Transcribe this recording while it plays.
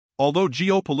Although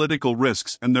geopolitical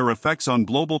risks and their effects on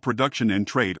global production and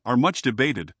trade are much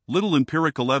debated, little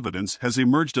empirical evidence has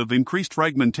emerged of increased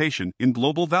fragmentation in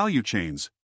global value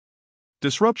chains.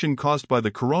 Disruption caused by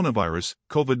the coronavirus,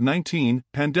 COVID-19,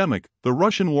 pandemic, the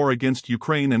Russian war against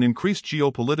Ukraine and increased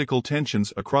geopolitical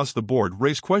tensions across the board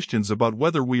raise questions about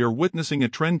whether we are witnessing a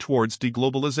trend towards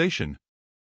deglobalization.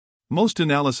 Most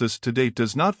analysis to date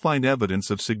does not find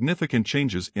evidence of significant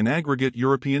changes in aggregate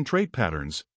European trade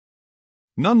patterns.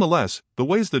 Nonetheless, the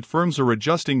ways that firms are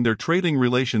adjusting their trading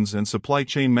relations and supply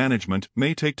chain management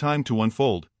may take time to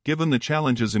unfold, given the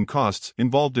challenges and costs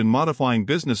involved in modifying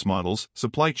business models,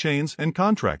 supply chains, and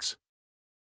contracts.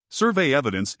 Survey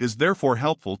evidence is therefore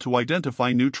helpful to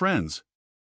identify new trends.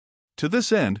 To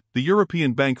this end, the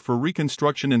European Bank for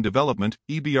Reconstruction and Development,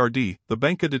 EBRD, the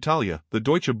Banca d'Italia, the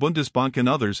Deutsche Bundesbank and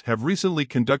others have recently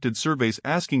conducted surveys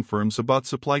asking firms about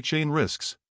supply chain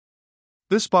risks.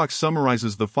 This box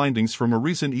summarizes the findings from a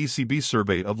recent ECB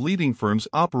survey of leading firms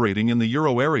operating in the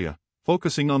euro area,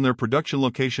 focusing on their production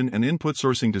location and input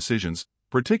sourcing decisions,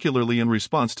 particularly in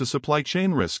response to supply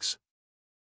chain risks.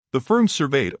 The firms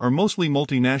surveyed are mostly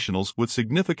multinationals with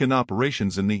significant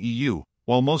operations in the EU,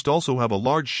 while most also have a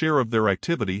large share of their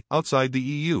activity outside the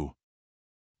EU.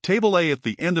 Table A at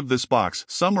the end of this box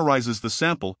summarizes the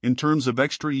sample in terms of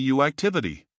extra-EU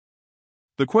activity.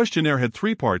 The questionnaire had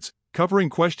 3 parts, covering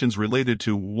questions related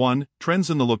to 1. Trends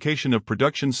in the location of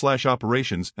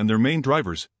production/operations and their main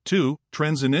drivers, 2.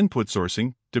 Trends in input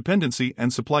sourcing, dependency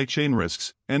and supply chain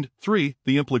risks, and 3.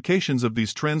 The implications of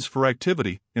these trends for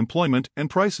activity, employment, and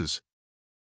prices.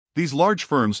 These large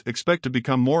firms expect to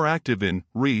become more active in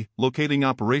relocating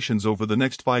operations over the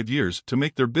next 5 years to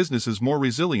make their businesses more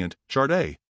resilient. Chart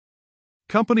A.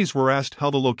 Companies were asked how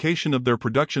the location of their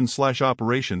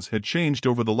production/operations had changed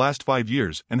over the last 5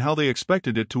 years and how they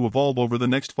expected it to evolve over the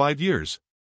next 5 years.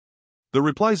 The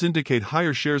replies indicate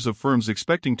higher shares of firms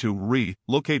expecting to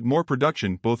relocate more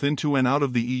production both into and out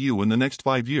of the EU in the next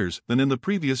 5 years than in the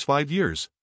previous 5 years.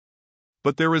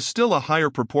 But there is still a higher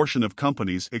proportion of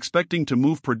companies expecting to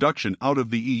move production out of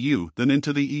the EU than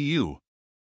into the EU.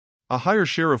 A higher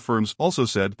share of firms also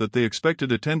said that they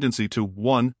expected a tendency to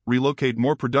 1. Relocate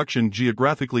more production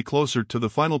geographically closer to the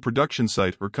final production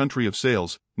site or country of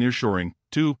sales, nearshoring,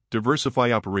 2.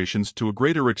 Diversify operations to a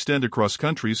greater extent across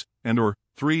countries, and/or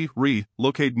 3.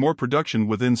 Relocate more production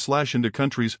within/into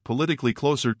countries politically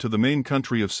closer to the main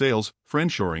country of sales,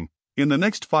 friendshoring, in the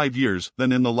next 5 years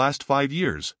than in the last 5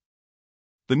 years.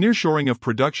 The nearshoring of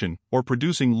production, or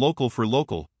producing local for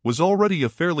local, was already a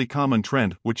fairly common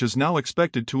trend which is now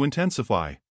expected to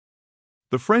intensify.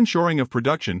 The friendshoring of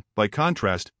production, by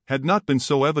contrast, had not been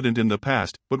so evident in the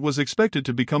past but was expected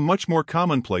to become much more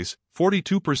commonplace.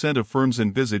 42% of firms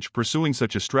envisage pursuing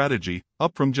such a strategy,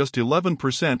 up from just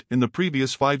 11% in the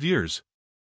previous 5 years.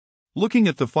 Looking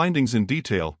at the findings in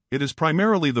detail, it is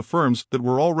primarily the firms that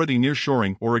were already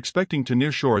nearshoring or expecting to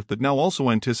nearshore that now also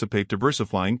anticipate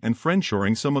diversifying and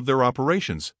friendshoring some of their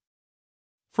operations.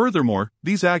 Furthermore,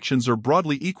 these actions are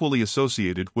broadly equally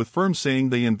associated with firms saying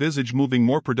they envisage moving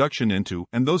more production into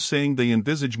and those saying they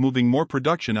envisage moving more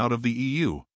production out of the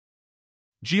EU.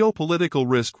 Geopolitical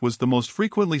risk was the most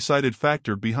frequently cited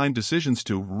factor behind decisions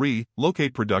to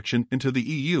relocate production into the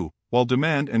EU, while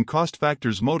demand and cost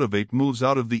factors motivate moves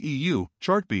out of the EU.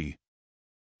 Chart B.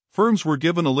 Firms were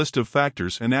given a list of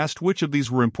factors and asked which of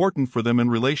these were important for them in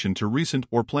relation to recent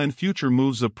or planned future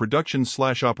moves of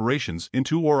production/operations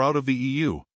into or out of the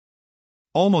EU.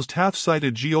 Almost half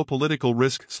cited geopolitical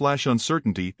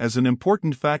risk/uncertainty as an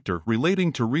important factor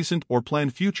relating to recent or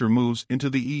planned future moves into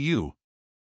the EU.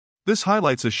 This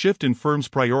highlights a shift in firms'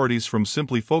 priorities from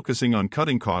simply focusing on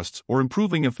cutting costs or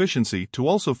improving efficiency to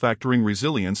also factoring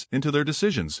resilience into their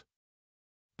decisions.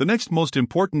 The next most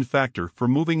important factor for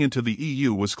moving into the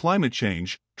EU was climate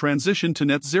change, transition to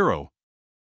net zero.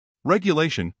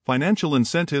 Regulation, financial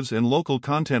incentives, and local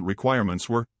content requirements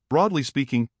were, broadly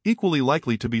speaking, equally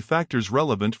likely to be factors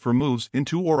relevant for moves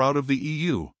into or out of the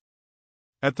EU.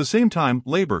 At the same time,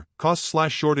 labor,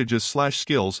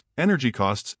 costs/shortages/skills, energy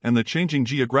costs, and the changing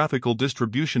geographical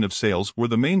distribution of sales were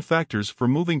the main factors for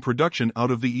moving production out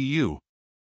of the EU.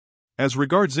 As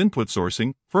regards input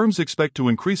sourcing, firms expect to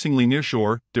increasingly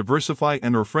nearshore, diversify,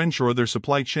 and/or friendshore their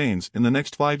supply chains in the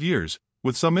next 5 years,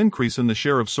 with some increase in the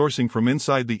share of sourcing from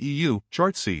inside the EU.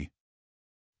 Chart C.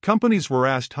 Companies were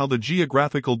asked how the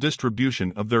geographical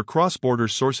distribution of their cross-border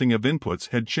sourcing of inputs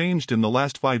had changed in the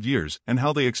last 5 years and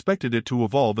how they expected it to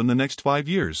evolve in the next 5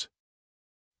 years.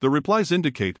 The replies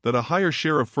indicate that a higher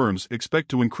share of firms expect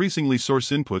to increasingly source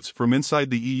inputs from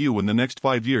inside the EU in the next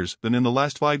 5 years than in the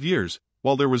last 5 years,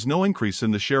 while there was no increase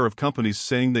in the share of companies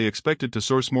saying they expected to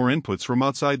source more inputs from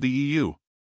outside the EU.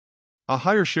 A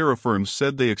higher share of firms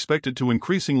said they expected to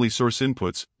increasingly source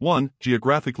inputs, 1.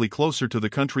 Geographically closer to the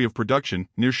country of production,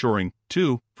 nearshoring,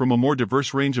 2. From a more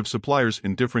diverse range of suppliers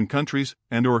in different countries,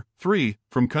 and or 3.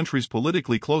 From countries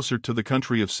politically closer to the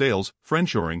country of sales,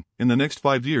 friendshoring, in the next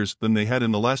 5 years than they had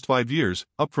in the last 5 years,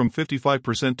 up from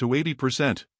 55% to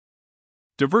 80%.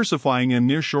 Diversifying and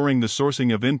nearshoring the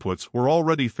sourcing of inputs were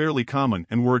already fairly common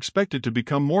and were expected to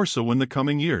become more so in the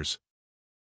coming years.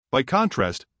 By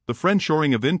contrast, the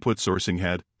friendshoring of input sourcing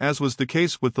had, as was the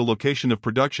case with the location of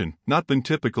production, not been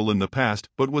typical in the past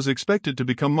but was expected to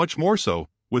become much more so,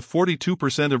 with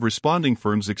 42% of responding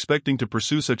firms expecting to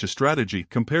pursue such a strategy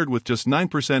compared with just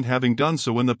 9% having done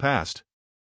so in the past.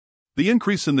 The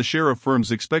increase in the share of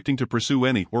firms expecting to pursue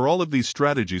any or all of these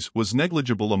strategies was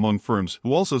negligible among firms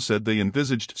who also said they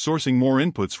envisaged sourcing more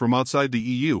inputs from outside the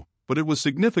EU, but it was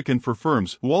significant for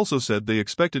firms who also said they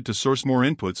expected to source more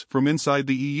inputs from inside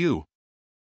the EU.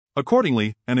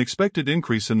 Accordingly, an expected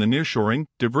increase in the nearshoring,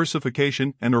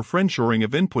 diversification, and/or friendshoring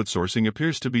of input sourcing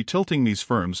appears to be tilting these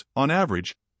firms, on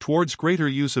average, towards greater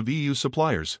use of EU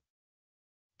suppliers.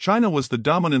 China was the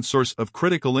dominant source of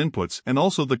critical inputs and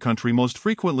also the country most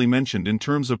frequently mentioned in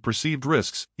terms of perceived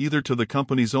risks, either to the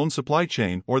company's own supply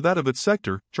chain or that of its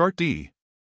sector, Chart D.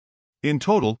 In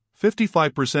total,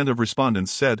 55% of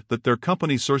respondents said that their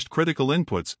company sourced critical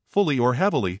inputs, fully or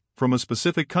heavily, from a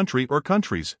specific country or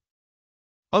countries.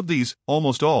 Of these,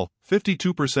 almost all,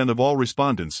 52% of all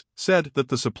respondents, said that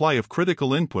the supply of critical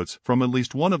inputs from at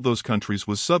least one of those countries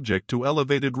was subject to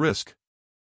elevated risk.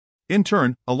 In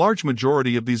turn, a large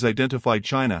majority of these identified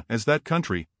China as that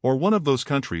country, or one of those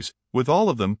countries, with all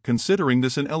of them considering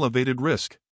this an elevated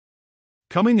risk.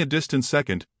 Coming a distant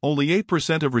second, only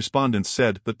 8% of respondents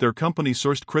said that their company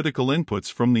sourced critical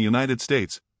inputs from the United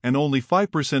States, and only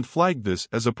 5% flagged this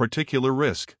as a particular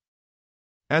risk.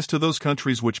 As to those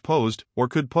countries which posed, or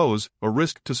could pose, a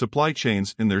risk to supply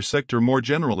chains in their sector more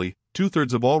generally,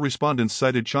 2/3 of all respondents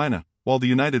cited China, while the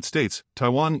United States,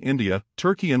 Taiwan, India,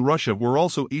 Turkey and Russia were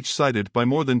also each cited by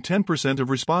more than 10% of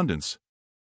respondents.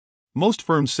 Most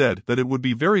firms said that it would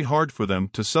be very hard for them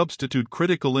to substitute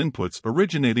critical inputs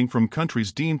originating from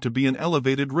countries deemed to be an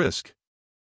elevated risk.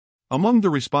 Among the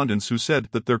respondents who said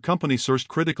that their company sourced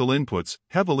critical inputs,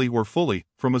 heavily or fully,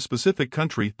 from a specific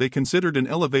country they considered an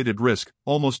elevated risk,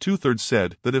 almost 2/3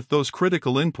 said that if those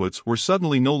critical inputs were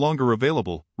suddenly no longer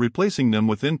available, replacing them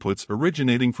with inputs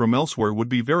originating from elsewhere would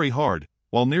be very hard,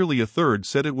 while nearly 1/3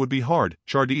 said it would be hard.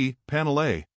 Chart E, Panel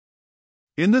A.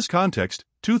 In this context,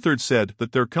 2/3 said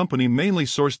that their company mainly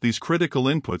sourced these critical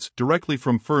inputs directly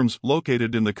from firms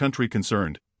located in the country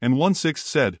concerned, and 1/6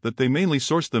 said that they mainly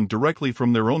sourced them directly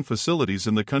from their own facilities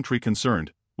in the country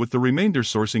concerned, with the remainder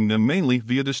sourcing them mainly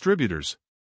via distributors.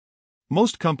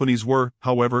 Most companies were,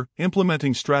 however,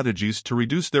 implementing strategies to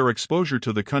reduce their exposure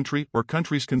to the country or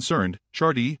countries concerned.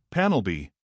 Chart E, Panel B.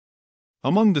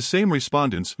 Among the same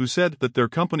respondents who said that their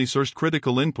company sourced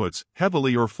critical inputs,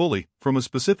 heavily or fully, from a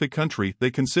specific country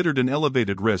they considered an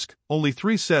elevated risk, only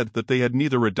 3 said that they had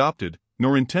neither adopted,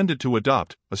 nor intended to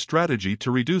adopt, a strategy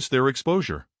to reduce their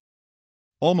exposure.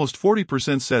 Almost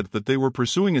 40% said that they were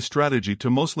pursuing a strategy to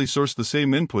mostly source the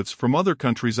same inputs from other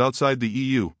countries outside the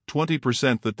EU,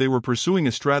 20% that they were pursuing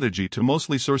a strategy to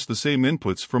mostly source the same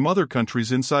inputs from other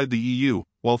countries inside the EU,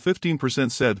 while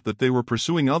 15% said that they were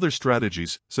pursuing other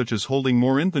strategies, such as holding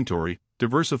more inventory,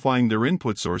 diversifying their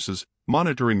input sources,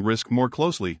 monitoring risk more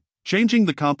closely, changing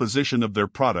the composition of their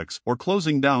products, or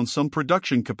closing down some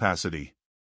production capacity.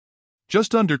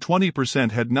 Just under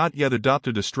 20% had not yet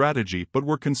adopted a strategy but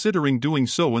were considering doing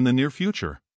so in the near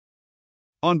future.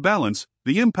 On balance,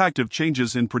 the impact of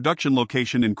changes in production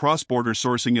location and cross-border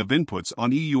sourcing of inputs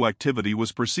on EU activity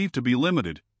was perceived to be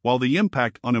limited, while the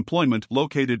impact on employment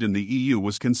located in the EU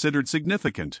was considered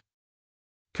significant.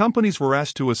 Companies were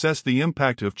asked to assess the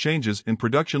impact of changes in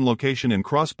production location and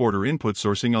cross-border input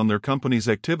sourcing on their company's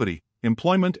activity,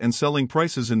 employment and selling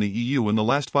prices in the EU in the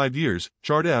last 5 years,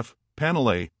 Chart F,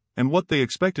 Panel A, and what they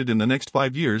expected in the next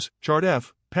 5 years, Chart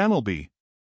F, Panel B.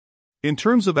 In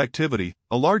terms of activity,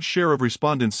 a large share of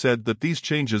respondents said that these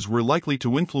changes were likely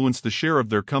to influence the share of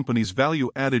their company's value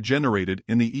added generated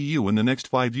in the EU in the next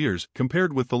 5 years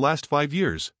compared with the last 5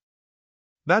 years.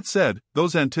 That said,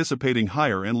 those anticipating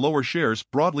higher and lower shares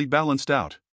broadly balanced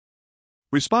out.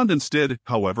 Respondents did,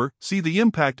 however, see the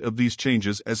impact of these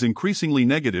changes as increasingly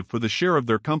negative for the share of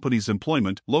their company's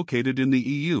employment located in the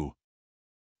EU.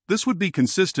 This would be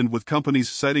consistent with companies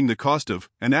citing the cost of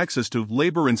and access to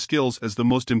labor and skills as the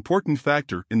most important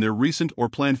factor in their recent or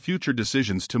planned future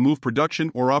decisions to move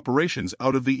production or operations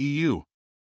out of the EU.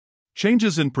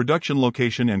 Changes in production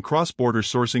location and cross-border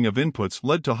sourcing of inputs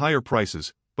led to higher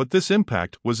prices, but this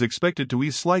impact was expected to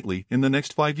ease slightly in the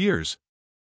next 5 years.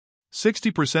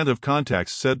 60% of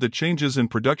contacts said that changes in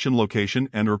production location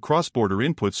and/or cross-border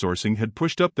input sourcing had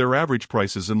pushed up their average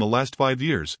prices in the last 5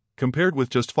 years, compared with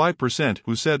just 5%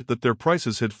 who said that their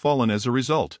prices had fallen as a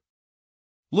result.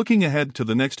 Looking ahead to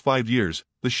the next 5 years,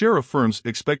 the share of firms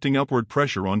expecting upward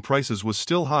pressure on prices was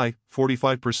still high,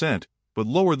 45%, but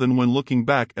lower than when looking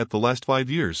back at the last 5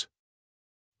 years.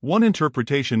 One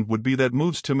interpretation would be that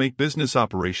moves to make business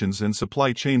operations and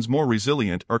supply chains more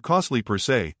resilient are costly per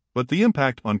se, but the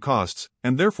impact on costs,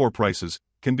 and therefore prices,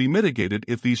 can be mitigated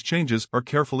if these changes are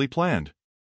carefully planned.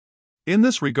 In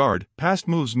this regard, past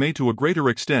moves may to a greater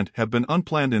extent have been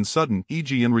unplanned and sudden,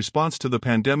 e.g. in response to the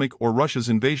pandemic or Russia's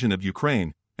invasion of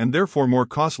Ukraine, and therefore more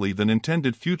costly than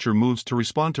intended future moves to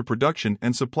respond to production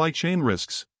and supply chain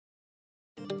risks.